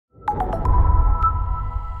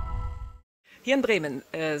Hier in Bremen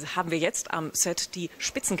haben wir jetzt am Set die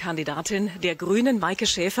Spitzenkandidatin der Grünen, Maike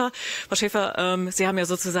Schäfer. Frau Schäfer, Sie haben ja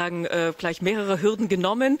sozusagen gleich mehrere Hürden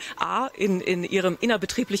genommen. A, in Ihrem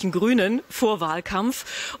innerbetrieblichen grünen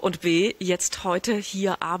Vorwahlkampf und B, jetzt heute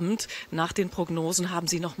hier Abend nach den Prognosen haben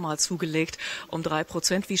Sie noch mal zugelegt um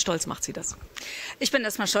 3%. Wie stolz macht Sie das? Ich bin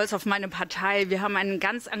erstmal stolz auf meine Partei. Wir haben einen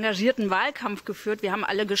ganz engagierten Wahlkampf geführt. Wir haben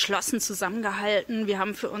alle geschlossen zusammengehalten. Wir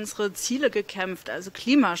haben für unsere Ziele gekämpft, also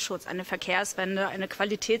Klimaschutz, eine Verkehrswende, eine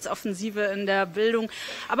Qualitätsoffensive in der Bildung,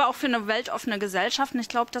 aber auch für eine weltoffene Gesellschaft. Und ich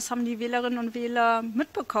glaube, das haben die Wählerinnen und Wähler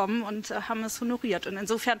mitbekommen und haben es honoriert. Und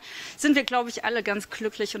insofern sind wir, glaube ich, alle ganz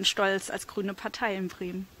glücklich und stolz als grüne Partei in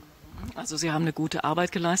Bremen. Also Sie haben eine gute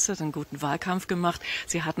Arbeit geleistet, einen guten Wahlkampf gemacht.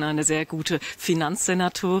 Sie hatten eine sehr gute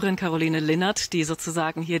Finanzsenatorin, Caroline Linnert, die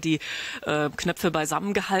sozusagen hier die Knöpfe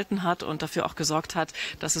beisammen gehalten hat und dafür auch gesorgt hat,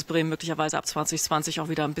 dass es Bremen möglicherweise ab 2020 auch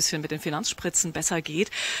wieder ein bisschen mit den Finanzspritzen besser geht.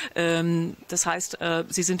 Das heißt,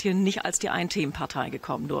 Sie sind hier nicht als die Ein-Themen-Partei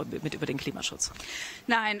gekommen, nur mit über den Klimaschutz.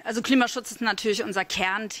 Nein, also Klimaschutz ist natürlich unser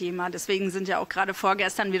Kernthema. Deswegen sind ja auch gerade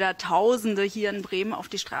vorgestern wieder Tausende hier in Bremen auf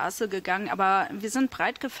die Straße gegangen. Aber wir sind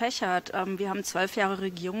breit gefächert. Wir haben 12 Jahre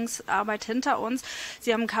Regierungsarbeit hinter uns.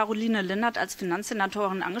 Sie haben Caroline Linnert als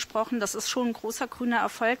Finanzsenatorin angesprochen. Das ist schon ein großer grüner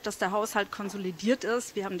Erfolg, dass der Haushalt konsolidiert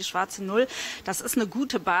ist. Wir haben die schwarze Null. Das ist eine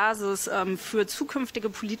gute Basis für zukünftige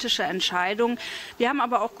politische Entscheidungen. Wir haben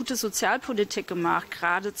aber auch gute Sozialpolitik gemacht,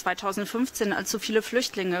 gerade 2015, als so viele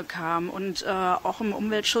Flüchtlinge kamen. Und auch im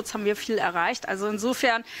Umweltschutz haben wir viel erreicht. Also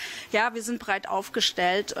insofern, ja, wir sind breit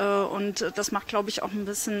aufgestellt und das macht, glaube ich, auch ein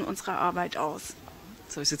bisschen unsere Arbeit aus.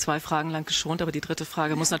 Jetzt habe ich Sie 2 Fragen lang geschont, aber die dritte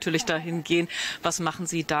Frage muss natürlich dahin gehen, was machen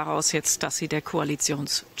Sie daraus jetzt, dass Sie der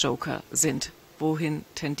Koalitionsjoker sind? Wohin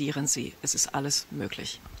tendieren Sie? Es ist alles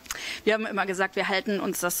möglich. Wir haben immer gesagt, wir halten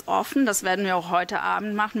uns das offen. Das werden wir auch heute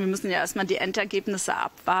Abend machen. Wir müssen ja erstmal die Endergebnisse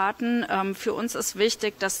abwarten. Für uns ist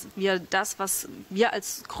wichtig, dass wir das, was wir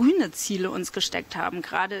als grüne Ziele uns gesteckt haben,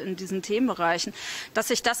 gerade in diesen Themenbereichen, dass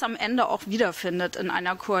sich das am Ende auch wiederfindet in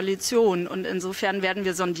einer Koalition. Und insofern werden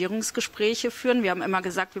wir Sondierungsgespräche führen. Wir haben immer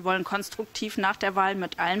gesagt, wir wollen konstruktiv nach der Wahl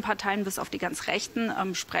mit allen Parteien bis auf die ganz Rechten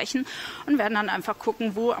sprechen und werden dann einfach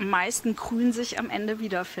gucken, wo am meisten Grün sich am Ende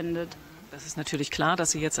wiederfindet. Das ist natürlich klar,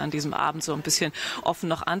 dass Sie jetzt an diesem Abend so ein bisschen offen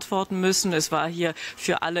noch antworten müssen. Es war hier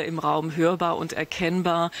für alle im Raum hörbar und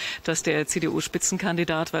erkennbar, dass der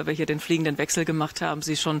CDU-Spitzenkandidat, weil wir hier den fliegenden Wechsel gemacht haben,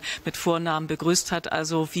 Sie schon mit Vornamen begrüßt hat.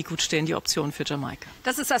 Also wie gut stehen die Optionen für Jamaika?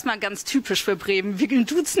 Das ist erstmal ganz typisch für Bremen. Wir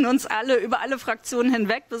duzen uns alle über alle Fraktionen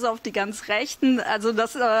hinweg, bis auf die ganz Rechten. Also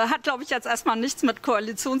das hat, glaube ich, jetzt erstmal nichts mit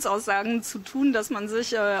Koalitionsaussagen zu tun, dass man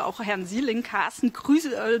sich, auch Herrn Sieling, Carsten,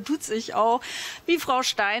 duze ich auch, wie Frau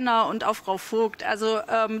Steiner und auch Frau Vogt. Also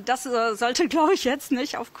das sollte, glaube ich, jetzt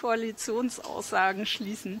nicht auf Koalitionsaussagen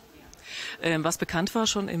schließen. Was bekannt war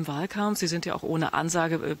schon im Wahlkampf, Sie sind ja auch ohne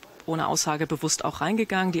Aussage bewusst auch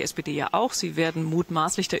reingegangen, die SPD ja auch. Sie werden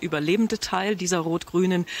mutmaßlich der überlebende Teil dieser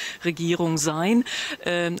rot-grünen Regierung sein.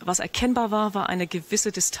 Was erkennbar war, war eine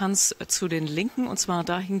gewisse Distanz zu den Linken, und zwar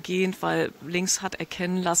dahingehend, weil links hat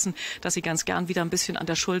erkennen lassen, dass sie ganz gern wieder ein bisschen an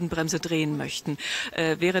der Schuldenbremse drehen möchten.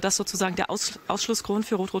 Wäre das sozusagen der Ausschlussgrund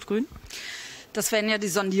für Rot-Rot-Grün? Das werden ja die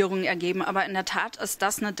Sondierungen ergeben. Aber in der Tat ist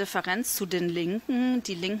das eine Differenz zu den Linken.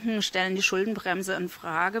 Die Linken stellen die Schuldenbremse in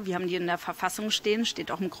Frage. Wir haben die in der Verfassung stehen,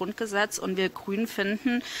 steht auch im Grundgesetz. Und wir Grünen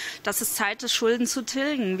finden, dass es Zeit ist, Schulden zu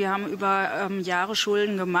tilgen. Wir haben über Jahre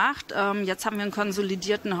Schulden gemacht. Jetzt haben wir einen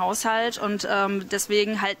konsolidierten Haushalt. Und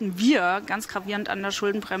deswegen halten wir ganz gravierend an der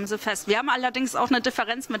Schuldenbremse fest. Wir haben allerdings auch eine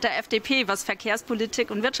Differenz mit der FDP, was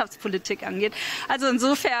Verkehrspolitik und Wirtschaftspolitik angeht. Also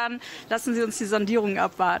insofern lassen Sie uns die Sondierungen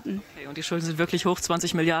abwarten. Okay, und die Schulden sind wirklich hoch,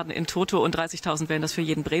 20 Milliarden in Toto und 30.000 wären das für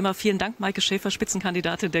jeden Bremer. Vielen Dank, Maike Schäfer,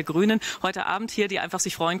 Spitzenkandidatin der Grünen, heute Abend hier, die einfach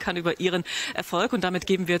sich freuen kann über ihren Erfolg. Und damit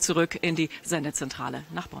geben wir zurück in die Sendezentrale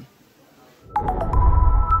nach Bonn.